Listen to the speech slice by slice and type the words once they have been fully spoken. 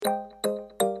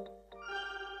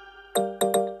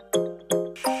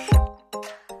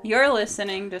You're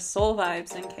listening to Soul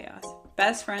Vibes and Chaos.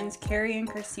 Best friends Carrie and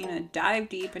Christina dive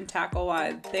deep and tackle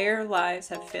why their lives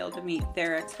have failed to meet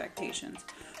their expectations.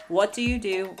 What do you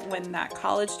do when that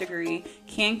college degree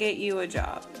can't get you a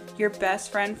job? Your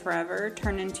best friend forever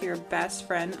turned into your best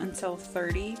friend until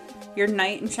 30? Your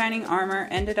knight in shining armor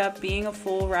ended up being a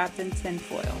fool wrapped in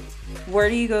tinfoil. Where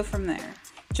do you go from there?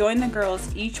 Join the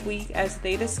girls each week as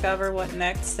they discover what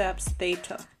next steps they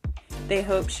took. They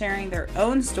hope sharing their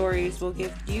own stories will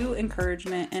give you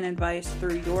encouragement and advice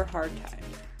through your hard times.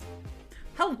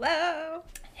 Hello!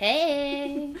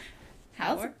 Hey!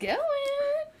 How's it going?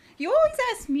 You always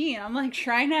ask me, and I'm like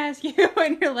trying to ask you,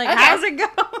 and you're like, okay. How's it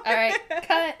going? Alright,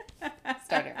 cut.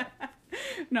 Start it.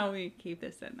 No, we keep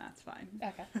this in, that's fine.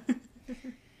 Okay.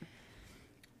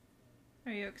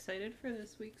 Are you excited for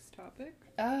this week's topic?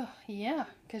 Oh, yeah,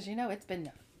 because it's been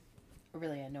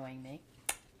really annoying me.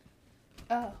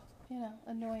 Oh,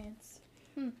 annoyance.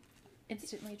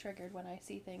 Instantly triggered when I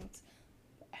see things.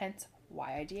 Hence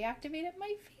why I deactivated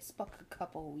my Facebook a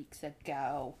couple weeks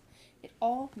ago. It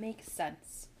all makes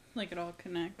sense. Like it all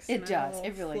connects. It does.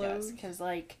 It really does. Because,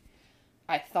 I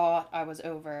thought I was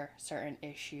over certain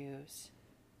issues.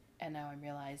 And now I'm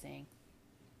realizing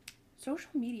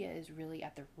social media is really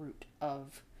at the root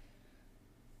of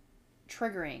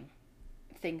triggering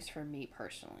things for me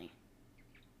personally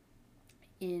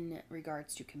in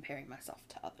regards to comparing myself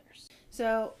to others.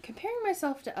 So, comparing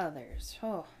myself to others,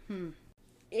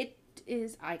 it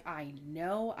is, I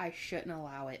know I shouldn't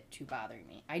allow it to bother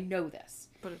me. I know this.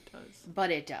 But it does.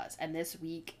 But it does. And this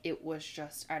week, it was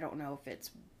just, I don't know if it's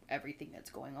everything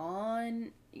that's going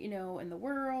on, in the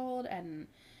world, and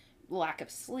lack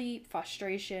of sleep,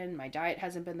 frustration. My diet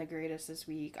hasn't been the greatest this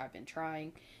week. I've been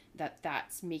trying.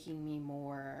 That's making me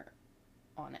more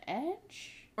on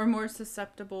edge. Or more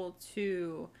susceptible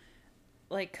to,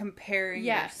 comparing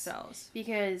yourselves.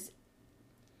 Because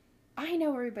I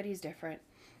know everybody's different.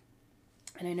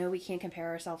 And I know we can't compare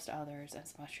ourselves to others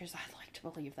as much as I'd like to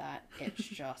believe that. It's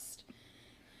just...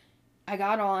 I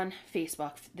got on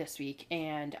Facebook this week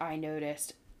and I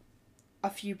noticed a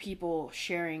few people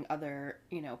sharing other,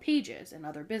 pages and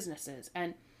other businesses.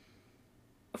 And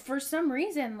for some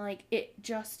reason, it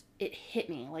hit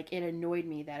me. It annoyed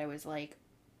me that it was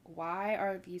why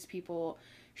are these people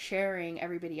sharing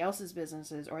everybody else's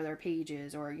businesses or their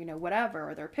pages or, whatever,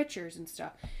 or their pictures and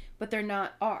stuff, but they're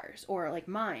not ours or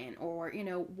mine, or,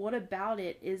 what about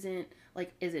it isn't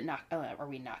is it not, are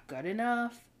we not good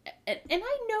enough? And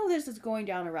I know this is going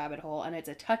down a rabbit hole and it's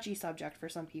a touchy subject for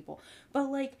some people, but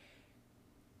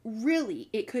really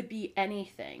it could be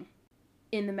anything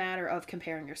in the matter of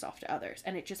comparing yourself to others.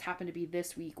 And it just happened to be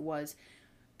this week was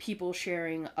people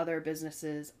sharing other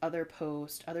businesses, other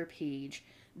posts, other page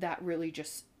that really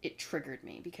just, it triggered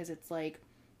me because it's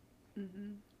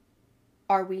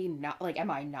are we not, am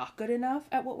I not good enough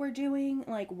at what we're doing?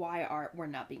 Why are we're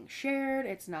not being shared?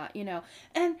 It's not,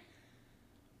 and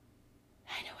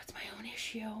I know it's my own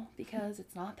issue because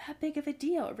it's not that big of a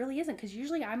deal. It really isn't, because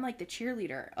usually I'm the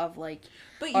cheerleader of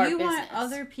but our you business. Want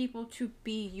other people to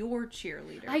be your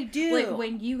cheerleader. I do.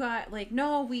 When you got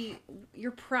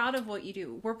you're proud of what you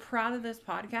do. We're proud of this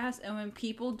podcast, and when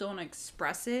people don't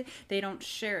express it, they don't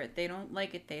share it, they don't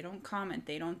like it, they don't comment,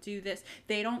 they don't do this,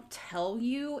 they don't tell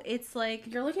you. It's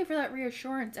you're looking for that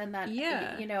reassurance and that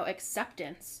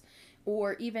acceptance.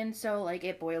 Or even so,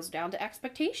 it boils down to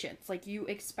expectations. You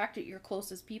expect your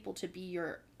closest people to be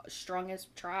your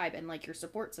strongest tribe and, your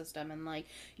support system and,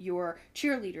 your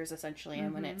cheerleaders, essentially.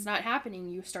 And when it's not happening,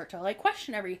 you start to,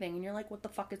 question everything. And you're what the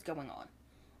fuck is going on?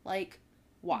 Why?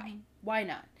 Mm-hmm. Why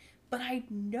not? But I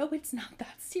know it's not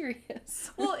that serious.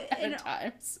 Well, at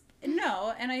times.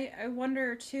 No, and I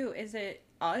wonder, too, is it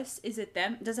us? Is it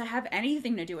them? Does it have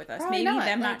anything to do with us? Probably Maybe not.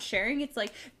 Them not sharing. It's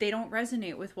they don't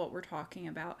resonate with what we're talking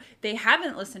about. They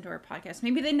haven't listened to our podcast.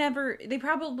 Maybe they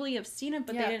probably have seen it,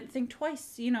 but they didn't think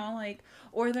twice,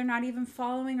 or they're not even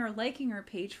following or liking our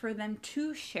page for them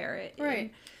to share it.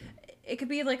 Right. And it could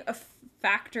be a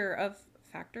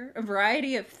a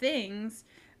variety of things,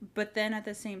 but then at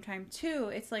the same time, too,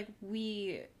 it's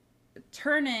we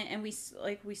turn it and we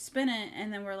spin it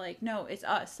and then we're no, it's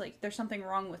us, there's something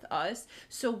wrong with us,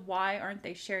 so why aren't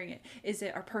they sharing it? Is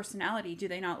it our personality? Do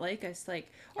they not like us?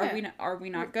 Are we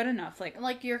not good enough?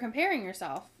 You're comparing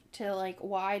yourself to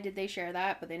why did they share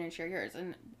that but they didn't share yours?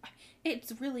 And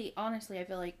it's really, honestly, I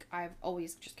feel I've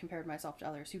always just compared myself to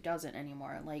others. Who doesn't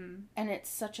anymore? And it's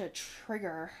such a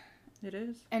trigger. It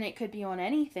is. And it could be on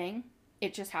anything.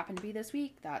 It just happened to be this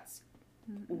week. That's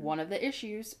one of the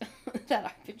issues that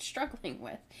I've been struggling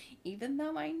with, even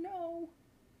though I know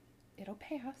it'll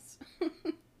pass.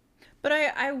 But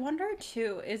I wonder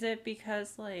too, is it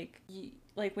because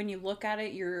like, when you look at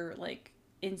it, you're, like,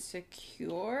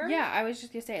 insecure. Yeah, I was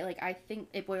just gonna say, like, I think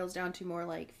it boils down to more,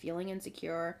 like, feeling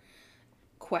insecure,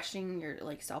 questioning your,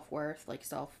 like, self-worth, like,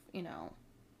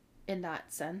 in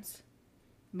that sense.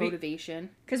 Motivation.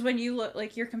 Because when you look,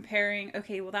 like, you're comparing,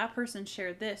 okay, well, that person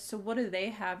shared this, so what do they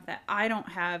have that I don't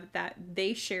have, that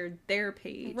they shared their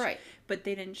page, right, but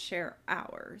they didn't share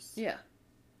ours? Yeah.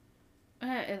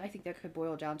 And I think that could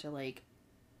boil down to, like,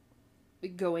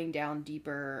 going down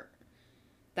deeper,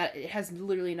 that it has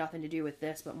literally nothing to do with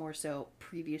this, but more so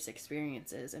previous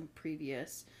experiences and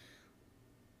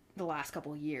the last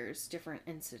couple of years, different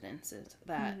incidences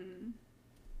that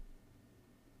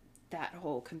that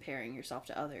whole comparing yourself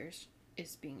to others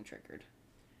is being triggered.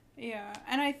 Yeah,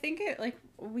 and I think it, like,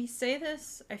 we say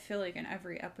this, I feel like, in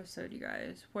every episode, you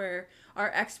guys, where our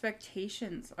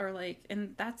expectations are, like,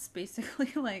 and that's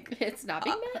basically, like... It's not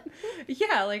being met?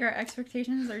 Yeah, like, our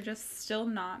expectations are just still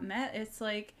not met. It's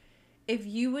like, if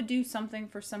you would do something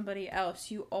for somebody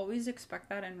else, you always expect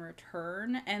that in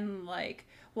return, and, like,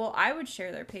 well, I would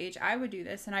share their page, I would do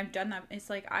this, and I've done that. It's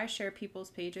like, I share people's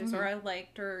pages, or I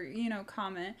liked, or,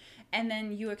 comment, and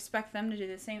then you expect them to do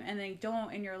the same, and they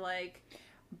don't, and you're like,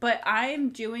 but I'm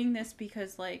doing this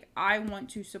because, like, I want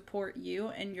to support you,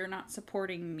 and you're not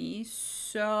supporting me,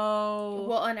 so...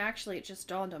 Well, and actually, it just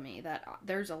dawned on me that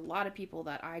there's a lot of people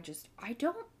that I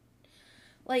don't,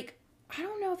 like... I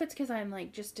don't know if it's because I'm,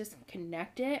 like, just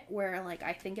disconnected, where, like,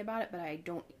 I think about it, but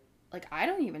I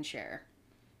don't even share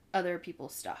other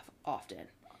people's stuff often.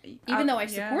 Even though I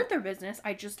support their business,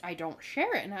 I don't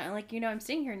share it. And I, like, I'm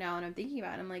sitting here now and I'm thinking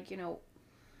about it. I'm like,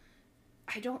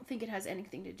 I don't think it has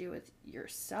anything to do with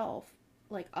yourself,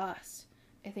 like us.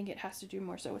 I think it has to do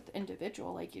more so with the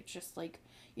individual. Like, it's just, like,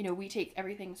 we take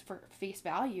everything for face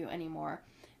value anymore.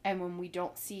 And when we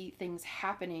don't see things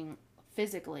happening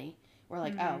physically... We're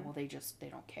like, oh, well, they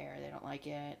don't care. They don't like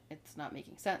it. It's not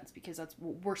making sense, because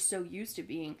we're so used to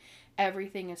being,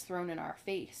 everything is thrown in our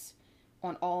face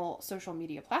on all social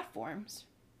media platforms.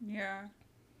 Yeah.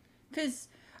 Because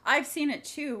I've seen it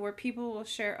too, where people will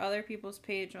share other people's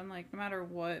page on, like, no matter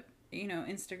what,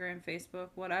 Instagram,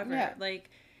 Facebook, whatever. Yeah. Like,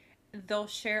 they'll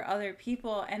share other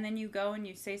people, and then you go and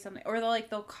you say something, or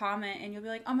they'll comment, and you'll be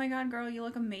like, oh my God, girl, you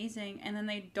look amazing. And then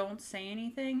they don't say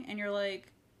anything, and you're like,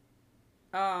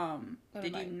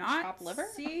 did you not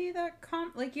see that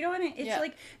like, you know what I mean? It's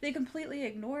like, they completely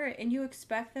ignore it, and you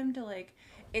expect them to, like,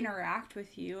 interact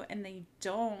with you, and they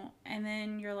don't, and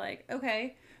then you're like,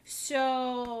 okay,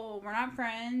 so we're not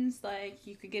friends, like,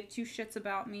 you could give two shits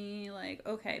about me, like,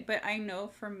 okay. But I know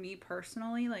for me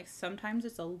personally, like, sometimes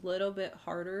it's a little bit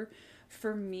harder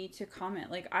for me to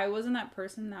comment. Like, I wasn't that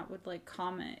person that would, like,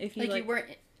 comment if you, like, you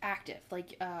weren't active,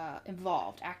 like,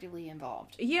 actively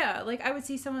involved. Yeah, like, I would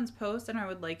see someone's post and I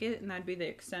would like it, and that'd be the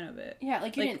extent of it. Yeah,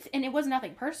 like, you didn't, and it was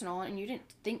nothing personal, and you didn't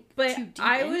think but too deep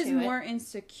I was into more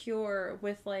insecure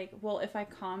with, like, well, if I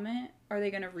comment, are they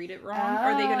gonna read it wrong?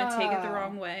 Are they gonna take it the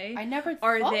wrong way? I never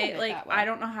thought of they, it like, that way. I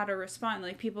don't know how to respond.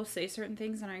 Like, people say certain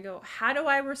things, and I go, how do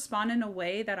I respond in a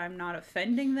way that I'm not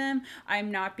offending them? I'm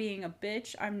not being a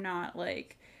bitch. I'm not,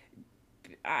 like...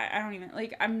 I don't even,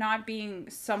 like, I'm not being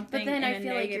something. But then I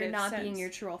feel like you're not being your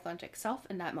true authentic self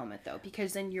in that moment, though,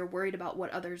 because then you're worried about what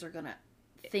others are gonna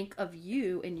think of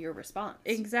you in your response.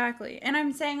 Exactly. And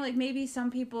I'm saying, like, maybe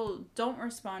some people don't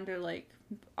respond to, like,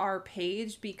 our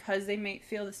page because they may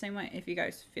feel the same way. If you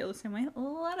guys feel the same way,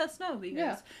 let us know,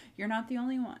 because you're not the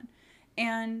only one.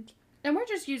 And we're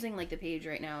just using, like, the page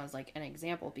right now as, like, an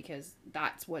example, because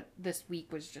that's what this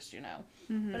week was just,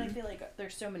 But I feel like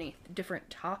there's so many different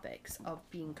topics of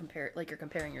being compared, like, you're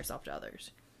comparing yourself to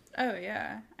others. Oh,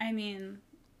 yeah. I mean,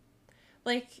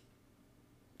 like,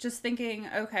 just thinking,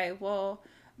 okay, well,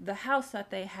 the house that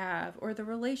they have, or the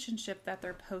relationship that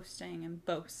they're posting and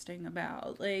boasting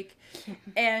about, like,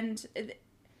 and,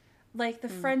 like, the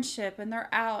friendship, and they're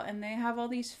out, and they have all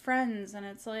these friends, and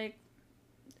it's like,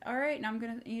 all right, now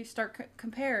you start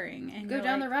comparing, and go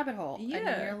down the rabbit hole. Yeah.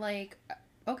 And you're like,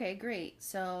 okay, great.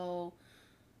 So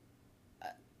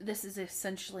this is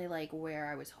essentially, like, where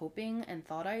I was hoping and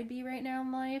thought I'd be right now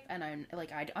in life. And I'm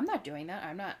like, I'm not doing that.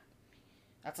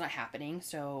 That's not happening.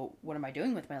 So what am I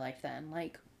doing with my life then?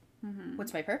 Like,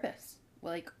 what's my purpose?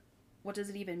 Like, what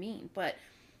does it even mean? But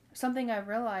something I've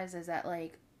realized is that,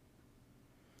 like,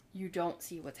 you don't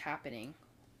see what's happening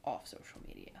off social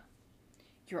media.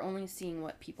 You're only seeing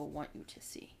what people want you to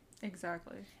see.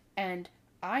 Exactly. And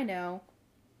I know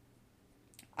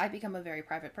I've become a very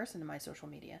private person in my social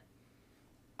media.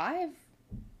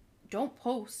 Don't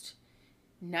post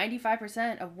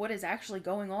 95% of what is actually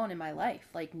going on in my life.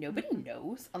 Like, nobody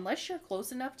knows. Unless you're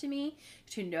close enough to me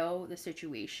to know the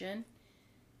situation,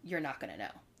 you're not going to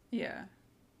know. Yeah.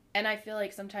 And I feel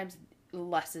like sometimes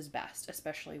less is best,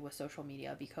 especially with social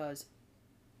media, because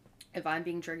if I'm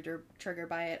being triggered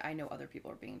by it, I know other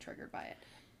people are being triggered by it.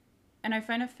 And I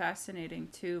find it fascinating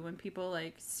too when people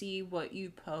like see what you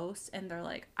post and they're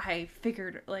like, I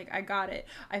got it.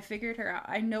 I figured her out.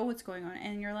 I know what's going on.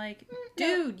 And you're like,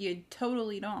 dude, no. You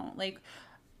totally don't. Like,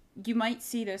 you might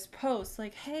see this post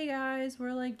like, hey guys,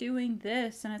 we're like doing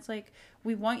this. And it's like,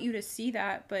 we want you to see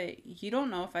that, but you don't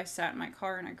know if I sat in my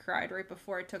car and I cried right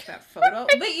before I took that photo.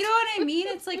 But you know what I mean?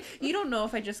 It's like, you don't know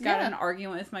if I just got in an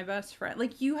argument with my best friend.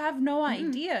 Like, you have no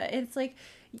idea. It's like,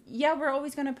 yeah, we're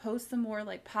always going to post the more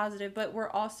like positive, but we're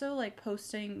also like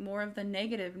posting more of the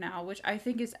negative now, which I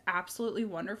think is absolutely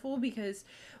wonderful, because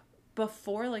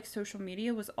before, like, social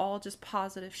media was all just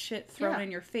positive shit thrown in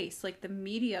your face. Like, the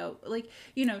media, like,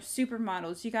 you know,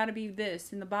 supermodels, you gotta be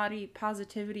this, and the body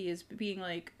positivity is being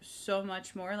like so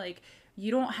much more like, you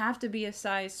don't have to be a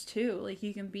size 2. Like,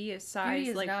 you can be a size, beauty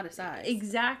is like, not a size.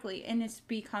 Exactly. And it's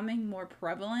becoming more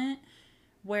prevalent,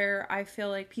 where I feel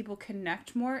like people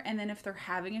connect more, and then if they're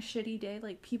having a shitty day,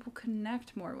 like, people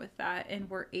connect more with that, and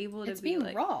we're able to be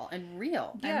like, raw and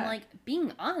real, and like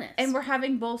being honest. And we're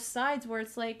having both sides, where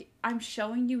it's like, I'm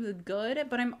showing you the good,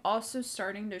 but I'm also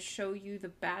starting to show you the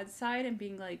bad side and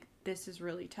being like, this is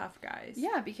really tough, guys.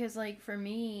 Yeah, because like for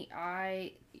me,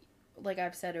 like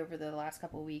I've said over the last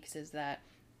couple of weeks, is that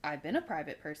I've been a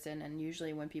private person, and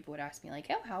usually when people would ask me like,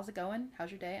 oh, how's it going? How's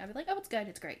your day? I'd be like, oh, it's good,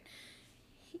 it's great.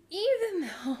 Even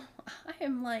though I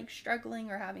am like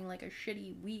struggling or having like a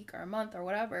shitty week or a month or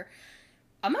whatever,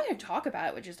 I'm not going to talk about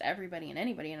it with just everybody and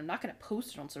anybody, and I'm not going to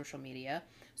post it on social media.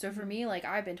 So for me, like,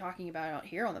 I've been talking about it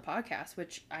here on the podcast,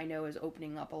 which I know is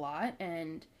opening up a lot,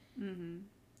 and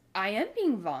I am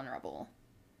being vulnerable.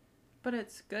 But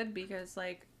it's good because,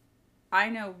 like, I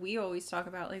know we always talk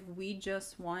about, like, we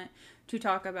just want to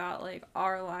talk about, like,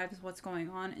 our lives, what's going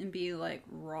on, and be, like,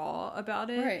 raw about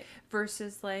it. Right.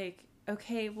 Versus, like,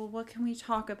 okay, well, what can we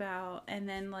talk about? And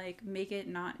then, like, make it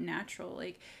not natural.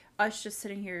 Like, us just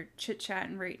sitting here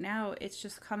chit-chatting right now, it's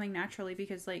just coming naturally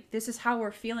because, like, this is how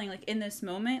we're feeling, like, in this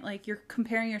moment. Like, you're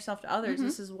comparing yourself to others.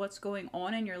 This is what's going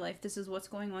on in your life. This is what's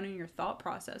going on in your thought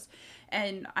process.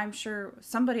 And I'm sure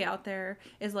somebody out there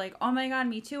is like, oh my god,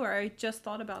 me too, or I just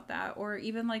thought about that. Or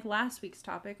even, like, last week's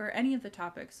topic, or any of the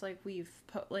topics, like, we've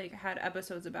had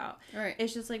episodes about. Right.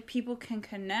 It's just, like, people can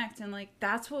connect, and, like,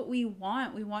 that's what we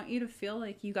want. We want you to feel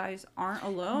like you guys aren't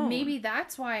alone. Maybe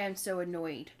that's why I'm so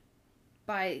annoyed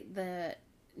by the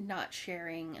not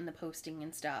sharing and the posting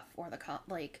and stuff, or the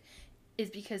like,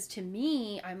 is because to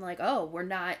me, I'm like, oh, we're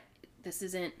not, this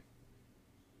isn't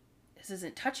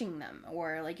touching them,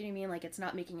 or like, you know what I mean? Like, it's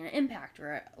not making an impact,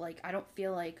 or like, I don't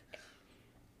feel like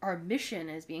our mission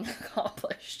is being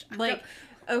accomplished. Like,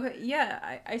 okay,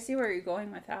 yeah, I see where you're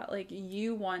going with that. Like,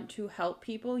 you want to help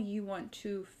people, you want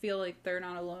to feel like they're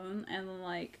not alone, and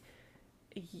like,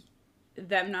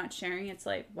 them not sharing, it's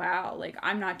like, wow, like,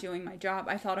 I'm not doing my job.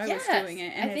 I thought I was doing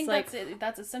it. And I think that's it.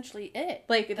 That's essentially it.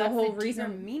 Like, that's the whole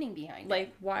reason, meaning behind like,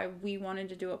 it. Why we wanted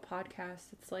to do a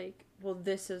podcast, it's like, well,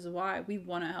 this is why we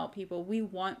want to help people. We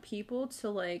want people to,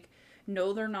 like,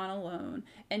 know they're not alone,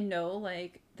 and know,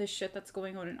 like, the shit that's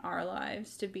going on in our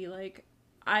lives, to be like,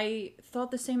 I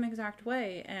thought the same exact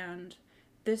way, and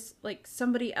this, like,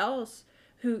 somebody else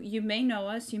who, you may know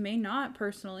us, you may not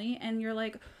personally, and you're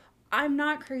like, I'm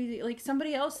not crazy. Like,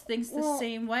 somebody else thinks the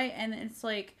same way, and it's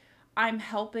like, I'm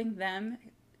helping them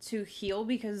to heal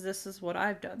because this is what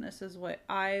I've done. This is what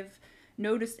I've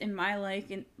noticed in my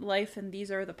life, and these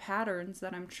are the patterns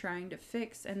that I'm trying to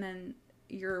fix. And then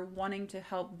you're wanting to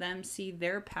help them see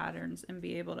their patterns and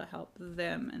be able to help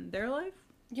them in their life.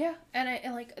 Yeah,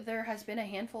 and like, there has been a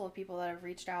handful of people that have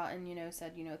reached out and, you know,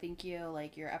 said, you know, thank you,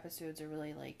 like, your episodes are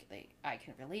really, like, I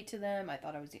can relate to them.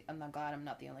 I'm not glad I'm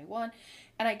not the only one.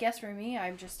 And I guess for me,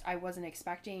 I wasn't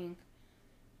expecting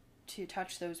to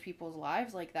touch those people's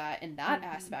lives like that, in that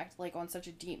aspect, like, on such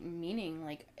a deep meaning,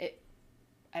 like, it,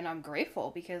 and I'm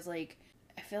grateful because, like,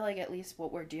 I feel like at least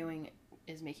what we're doing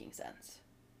is making sense.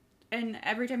 And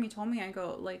every time you told me, I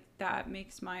go, like, that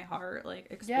makes my heart, like,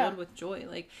 explode with joy.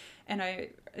 Like, and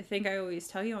I think I always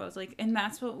tell you, I was like, and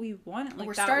that's what we want. Like,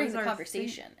 we're starting the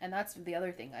conversation. And that's the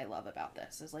other thing I love about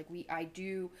this, is, like, I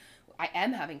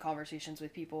am having conversations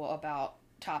with people about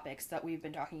topics that we've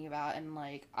been talking about. And,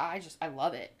 like, I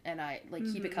love it. And I, like,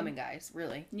 keep it coming, guys,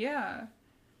 really. Yeah.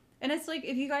 And it's like,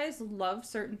 if you guys love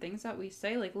certain things that we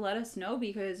say, like, let us know,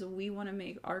 because we want to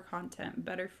make our content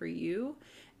better for you.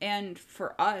 And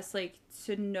for us, like,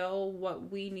 to know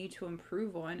what we need to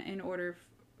improve on in order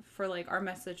for for like our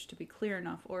message to be clear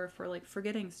enough, or for like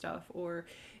forgetting stuff, or,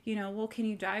 you know, well, can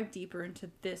you dive deeper into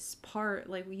this part?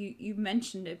 Like you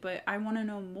mentioned it, but I want to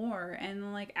know more,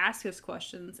 and like ask us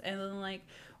questions, and then like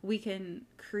we can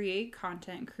create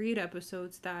content, create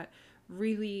episodes that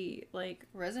really like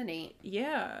resonate.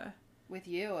 Yeah. With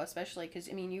you, especially because,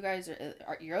 I mean, you guys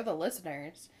you're the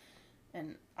listeners,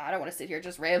 and I don't want to sit here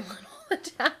just rambling all the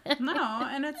time. No,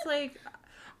 and it's like,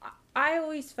 I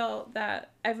always felt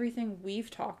that everything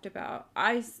we've talked about,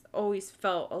 I always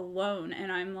felt alone,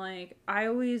 and I'm like, I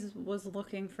always was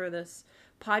looking for this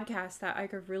podcast that I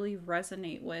could really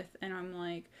resonate with, and I'm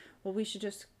like, well, we should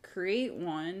just create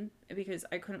one, because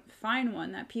I couldn't find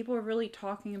one that people are really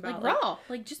talking about. Like raw,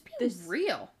 like just being this,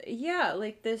 real. Yeah,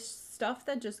 like this stuff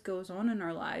that just goes on in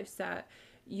our lives that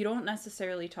you don't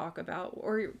necessarily talk about,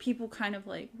 or people kind of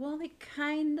like, well, they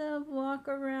kind of walk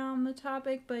around the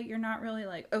topic, but you're not really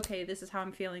like, okay, this is how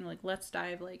I'm feeling, like, let's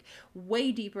dive like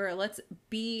way deeper, let's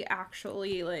be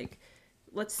actually like,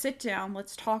 let's sit down,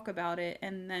 let's talk about it,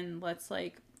 and then let's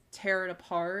like tear it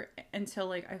apart until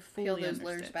like I fully peel those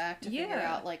understand. layers back to figure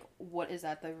out like what is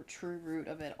at the true root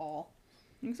of it all.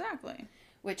 Exactly.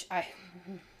 Which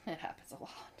it happens a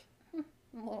lot.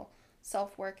 A little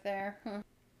self-work there.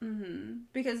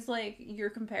 Because like you're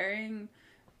comparing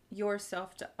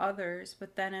yourself to others,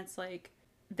 but then it's like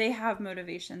they have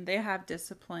motivation, they have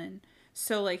discipline.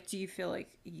 So like, do you feel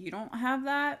like you don't have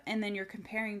that? And then you're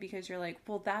comparing because you're like,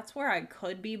 well, that's where I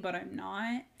could be, but I'm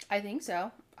not. I think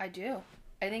so. I do.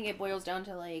 I think it boils down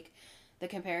to like the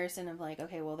comparison of like,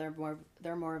 okay, well,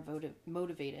 they're more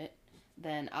motivated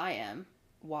than I am.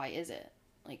 Why is it?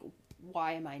 Like,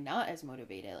 why am I not as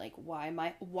motivated? Like, why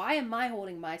am I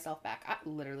holding myself back?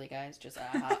 Literally, guys, just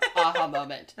aha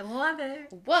moment. I love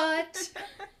it. What?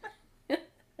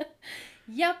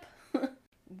 Yep.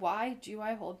 Why do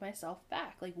I hold myself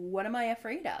back? Like, what am I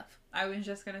afraid of? I was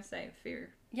just gonna say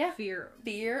fear. Yeah. Fear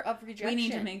of rejection. We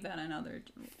need to make that another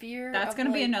fear. That's of,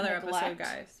 gonna be like, another neglect. episode,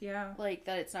 guys. Yeah. Like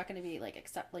that it's not gonna be like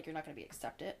you're not gonna be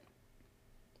accepted.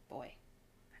 Boy.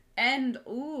 And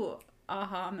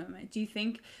aha moment. Do you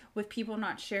think with people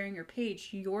not sharing your page,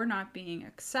 you're not being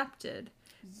accepted?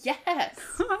 Yes.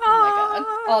 Oh my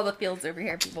god. All the feels over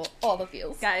here, people. All the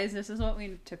feels. Guys, this is what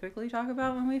we typically talk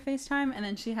about when we FaceTime, and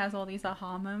then she has all these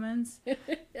aha moments.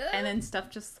 And then stuff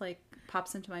just like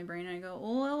pops into my brain, and I go,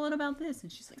 well, what about this?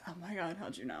 And she's like, oh my god,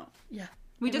 how'd you know? Yeah.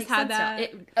 We just had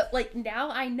that. Like, now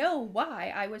I know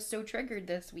why I was so triggered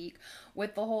this week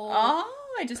with the whole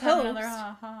I just had another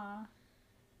aha.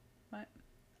 What?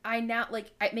 I now,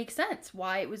 like, it makes sense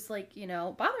why it was, like, you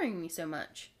know, bothering me so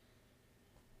much.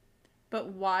 But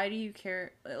why do you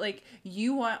care? Like,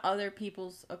 you want other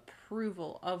people's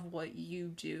approval of what you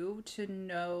do to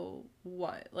know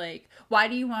what? Like, why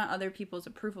do you want other people's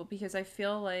approval? Because I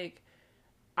feel like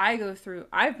I've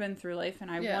been through life,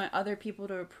 and I want other people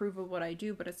to approve of what I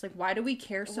do, but it's like, why do we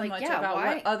care so much about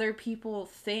what other people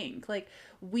think? Like,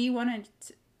 we wanted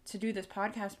to do this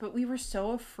podcast, but we were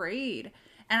so afraid.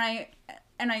 And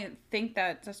I think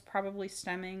that that's probably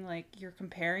stemming, like, you're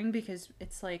comparing, because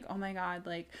it's like, oh my god,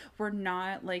 like, we're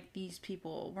not like these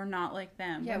people. We're not like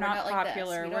them. Yeah, we're not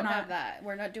popular. Like this. We don't have that.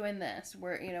 We're not doing this.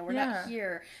 We're not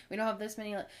here. We don't have this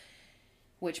many,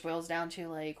 which boils down to,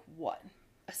 like, what?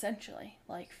 Essentially,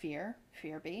 like,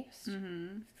 fear-based,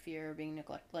 fear of being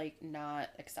neglected, like, not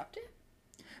accepted.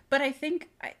 But I think,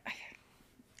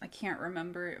 I can't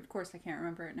remember it. Of course I can't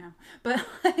remember it now. But,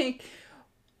 like,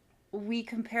 we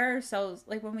compare ourselves,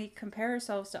 like, when we compare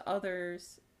ourselves to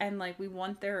others and, like, we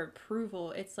want their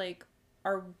approval, it's like,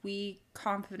 are we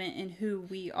confident in who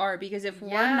we are? Because if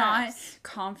we're not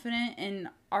confident in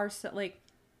ourselves, like,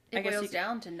 it boils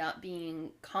down to not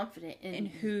being confident in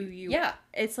who you are.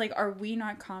 It's like, are we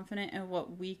not confident in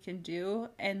what we can do?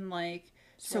 And, like,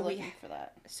 so we're looking for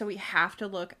that. So we have to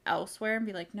look elsewhere and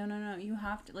be like, no, you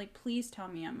have to, like, please tell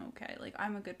me I'm okay. Like,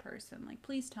 I'm a good person. Like,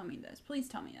 please tell me this. Please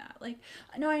tell me that. Like,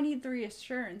 no, I need the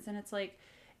reassurance. And it's like,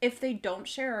 if they don't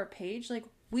share our page, like,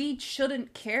 we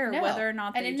shouldn't care whether or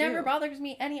not they do. And it never bothers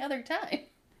me any other time.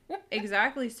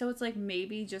 Exactly. So it's like,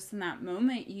 maybe just in that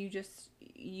moment,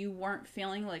 you weren't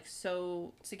feeling, like,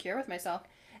 so secure with myself.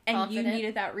 And confident. You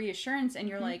needed that reassurance, and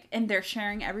you're like, and they're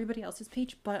sharing everybody else's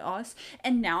page but us.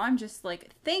 And now I'm just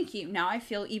like, thank you. Now I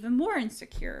feel even more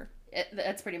insecure.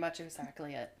 That's pretty much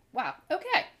exactly it. Wow.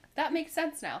 Okay. That makes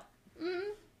sense now.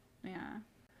 Yeah.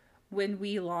 When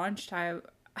we launched,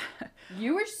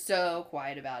 you were so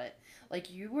quiet about it.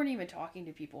 Like, you weren't even talking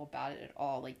to people about it at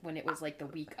all. Like, when it was, like, the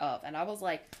week of. And I was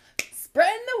like,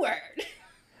 spreading the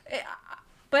word.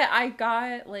 But I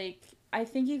got, like, I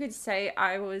think you could say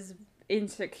I was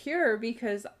insecure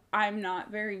because I'm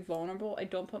not very vulnerable. I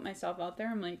don't put myself out there.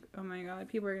 I'm like, oh my God,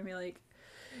 people are going to be like,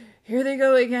 here they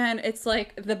go again. It's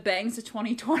like the bangs of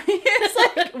 2020.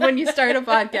 It's like when you start a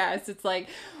podcast, it's like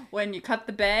when you cut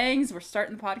the bangs, we're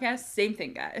starting the podcast. Same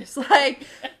thing, guys. Like,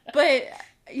 but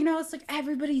you know, it's like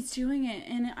everybody's doing it.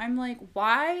 And I'm like,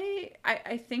 why?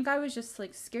 I think I was just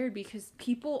like scared because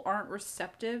people aren't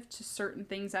receptive to certain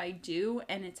things I do.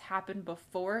 And it's happened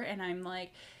before. And I'm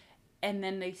like, and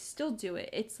then they still do it.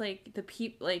 It's like the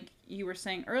people, like you were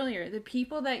saying earlier, the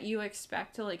people that you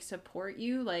expect to like support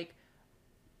you, like,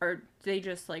 or they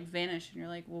just like vanish and you're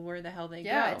like, well, where the hell they go?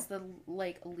 Yeah, it's the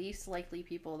like least likely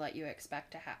people that you expect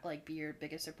to have like be your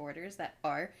biggest supporters that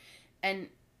are. And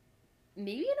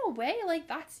maybe in a way, like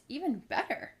that's even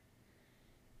better.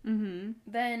 Mm-hmm.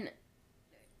 Then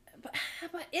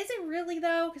but is it really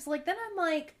though? Because like then I'm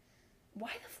like,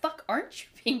 why the fuck aren't you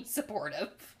being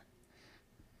supportive?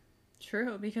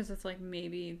 True, because it's like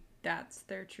maybe that's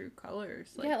their true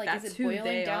colors. Like, yeah, like that's is it who boiling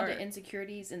they down are. to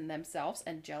insecurities in themselves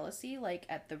and jealousy, like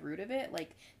at the root of it?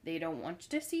 Like they don't want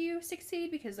to see you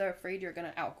succeed because they're afraid you're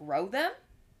gonna outgrow them.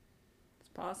 It's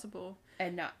possible.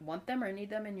 And not want them or need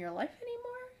them in your life anymore.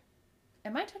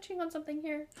 Am I touching on something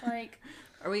here? Like,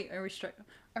 Are we Are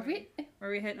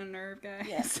we hitting a nerve, guys?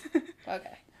 Yes.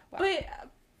 Okay. Wow.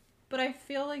 But I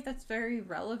feel like that's very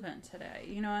relevant today.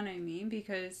 You know what I mean?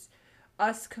 Because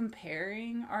us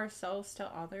comparing ourselves to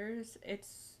others, it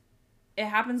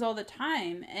happens all the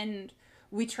time, and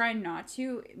we try not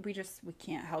to. We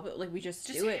can't help it. Like we just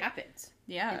do it. It happens.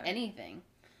 Yeah. In anything.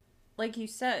 Like you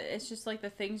said, it's just like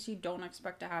the things you don't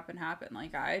expect to happen.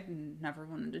 Like I never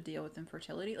wanted to deal with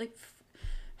infertility. Like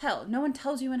hell, no one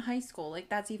tells you in high school like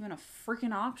that's even a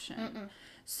freaking option. Mm-mm.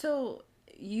 So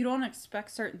you don't expect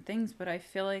certain things, but I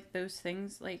feel like those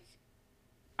things, like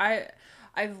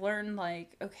I've learned,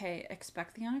 like, okay,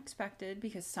 expect the unexpected,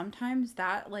 because sometimes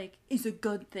that, like, is a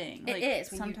good thing. It like,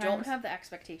 is. When you don't have the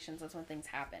expectations, that's when things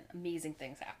happen. Amazing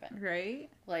things happen. Right?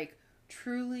 Like,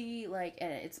 truly, like,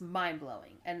 and it's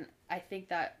mind-blowing. And I think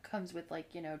that comes with,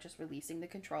 like, you know, just releasing the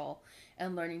control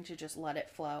and learning to just let it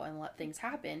flow and let things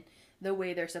happen the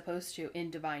way they're supposed to in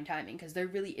divine timing. Because there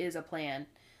really is a plan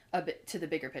a bit to the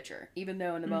bigger picture, even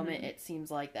though in the moment it seems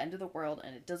like the end of the world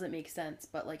and it doesn't make sense.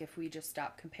 But like if we just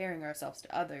stop comparing ourselves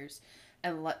to others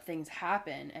and let things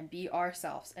happen and be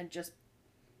ourselves and just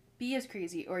be as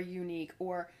crazy or unique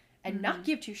and not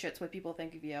give two shits what people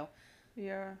think of you,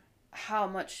 yeah, how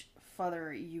much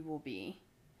further you will be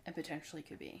and potentially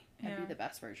could be and be the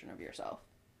best version of yourself.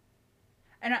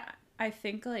 And I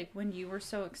think, like, when you were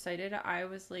so excited, I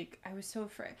was so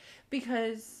afraid,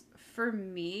 because for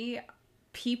me,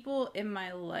 people in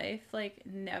my life, like,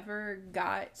 never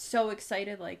got so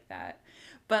excited like that.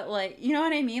 But, like, you know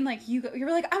what I mean? Like, you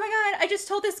were like, oh my God, I just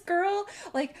told this girl,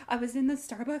 like, I was in the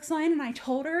Starbucks line and I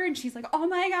told her, and she's like, oh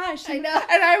my gosh. I know.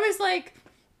 And I was like,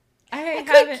 I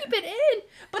couldn't keep it in.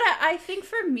 But I think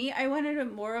for me, I wanted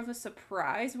it more of a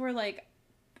surprise where, like,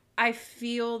 I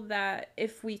feel that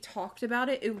if we talked about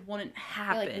it, it wouldn't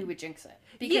happen. Like we would jinx it.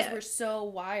 Because we're so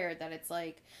wired that it's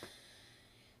like,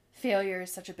 failure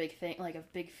is such a big thing, like a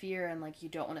big fear, and like you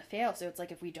don't want to fail. So it's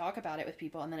like if we talk about it with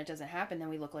people and then it doesn't happen, then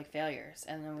we look like failures,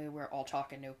 and then we were all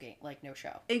talk and no game, like no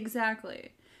show.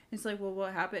 Exactly. It's like, well,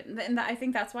 what happened? And I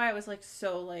think that's why I was like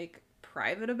so like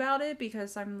private about it,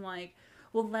 because I'm like,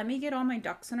 well, let me get all my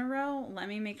ducks in a row. Let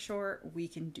me make sure we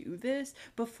can do this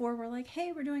before we're like,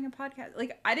 hey, we're doing a podcast.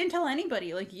 Like, I didn't tell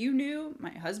anybody. Like, you knew,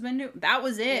 my husband knew. That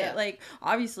was it. Yeah. Like,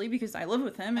 obviously, because I live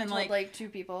with him. And I told, like 2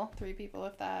 people, 3 people,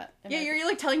 if that. Yeah, you're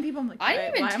like telling people. I'm like, I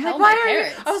didn't even tell my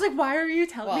parents. I was like, why are you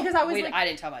telling? Well, because I was like, like, I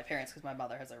didn't tell my parents because my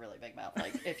mother has a really big mouth.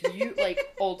 Like, if you like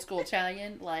old school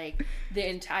Italian, like the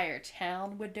entire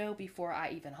town would know before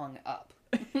I even hung up.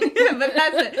 But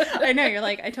that's it. I know, you're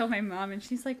like, I told my mom, and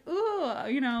she's like, ooh,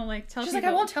 you know, like, tell She's people.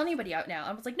 like, I won't tell anybody out now.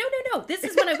 I was like, no, this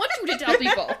is what I want you to tell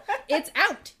people. It's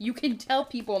out. You can tell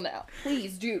people now.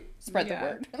 Please do spread the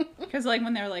word. Because like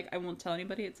when they're like, I won't tell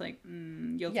anybody, it's like,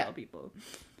 you'll tell people.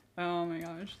 Oh my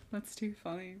gosh, that's too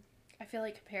funny. I feel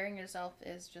like comparing yourself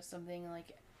is just something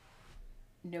like,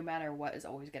 no matter what, is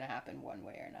always going to happen one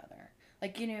way or another.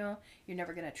 Like, you know, you're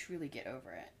never going to truly get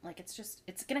over it. Like, it's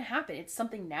going to happen. It's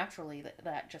something naturally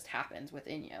that just happens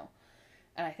within you.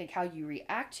 And I think how you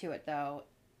react to it, though,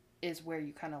 is where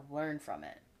you kind of learn from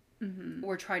it. Mm-hmm.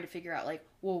 Or trying to figure out, like,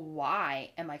 well, why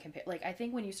am I comparing? Like, I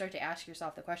think when you start to ask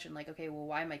yourself the question, like, okay, well,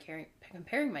 why am I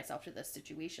comparing myself to this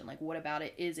situation? Like, what about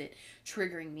it? Is it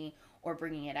triggering me or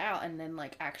bringing it out? And then,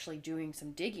 like, actually doing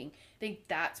some digging. I think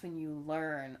that's when you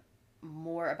learn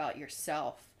more about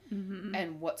yourself. Mm-hmm.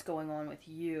 And what's going on with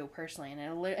you personally,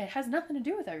 and it has nothing to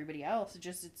do with everybody else.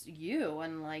 It's you,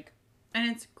 and like And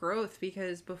it's growth,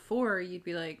 because before you'd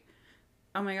be like,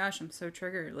 oh my gosh, I'm so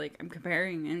triggered. Like, I'm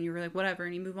comparing. And you were like, whatever.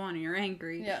 And you move on and you're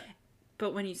angry. Yeah.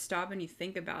 But when you stop and you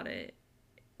think about it,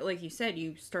 like you said,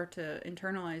 you start to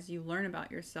internalize, you learn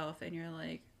about yourself, and you're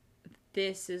like,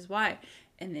 this is why.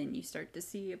 And then you start to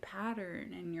see a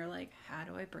pattern, and you're like, how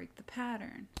do I break the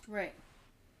pattern? Right.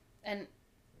 And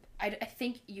I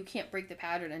think you can't break the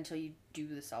pattern until you do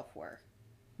the self-work.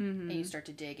 Mm-hmm. And you start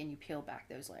to dig and you peel back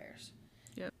those layers.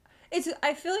 Yep.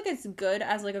 I feel like it's good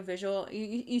as like a visual.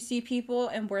 You see people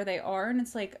and where they are, and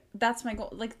it's like, that's my goal.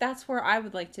 Like, that's where I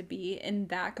would like to be in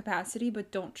that capacity,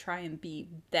 but don't try and be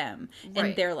them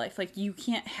in their life. Like, you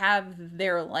can't have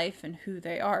their life and who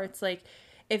they are. It's like,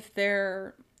 if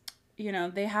they're, you know,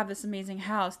 they have this amazing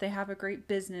house, they have a great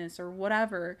business or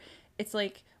whatever, it's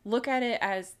like, look at it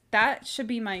as that should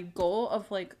be my goal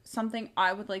of like something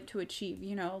I would like to achieve,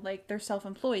 you know, like they're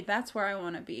self-employed. That's where I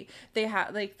want to be. They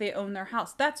have like, they own their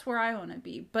house. That's where I want to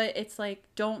be. But it's like,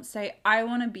 don't say I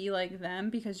want to be like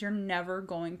them, because you're never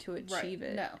going to achieve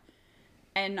it. No.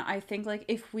 And I think like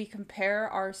if we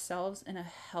compare ourselves in a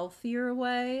healthier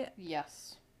way,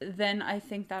 yes, then I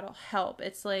think that'll help.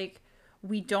 It's like,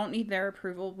 we don't need their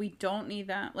approval. We don't need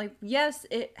that. Like, yes,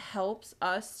 it helps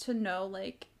us to know,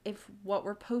 like, if what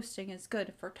we're posting is good,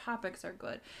 if our topics are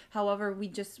good. However, we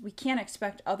can't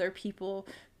expect other people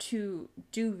to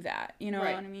do that. You know what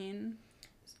I mean?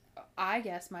 I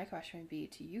guess my question would be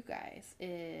to you guys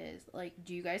is, like,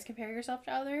 do you guys compare yourself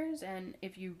to others? And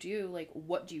if you do, like,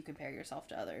 what do you compare yourself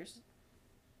to others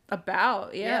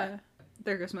about? Yeah.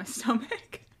 There goes my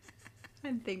stomach.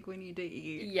 I think we need to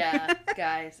eat. Yeah,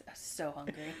 guys, I'm so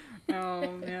hungry.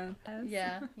 Oh, man.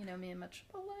 Yeah, you know me and my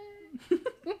Chipotle.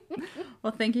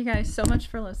 Well, thank you guys so much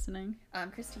for listening. I'm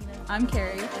Christina. I'm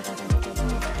Carrie.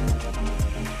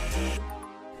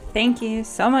 Thank you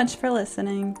so much for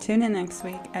listening. Tune in next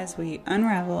week as we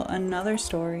unravel another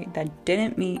story that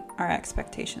didn't meet our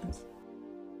expectations.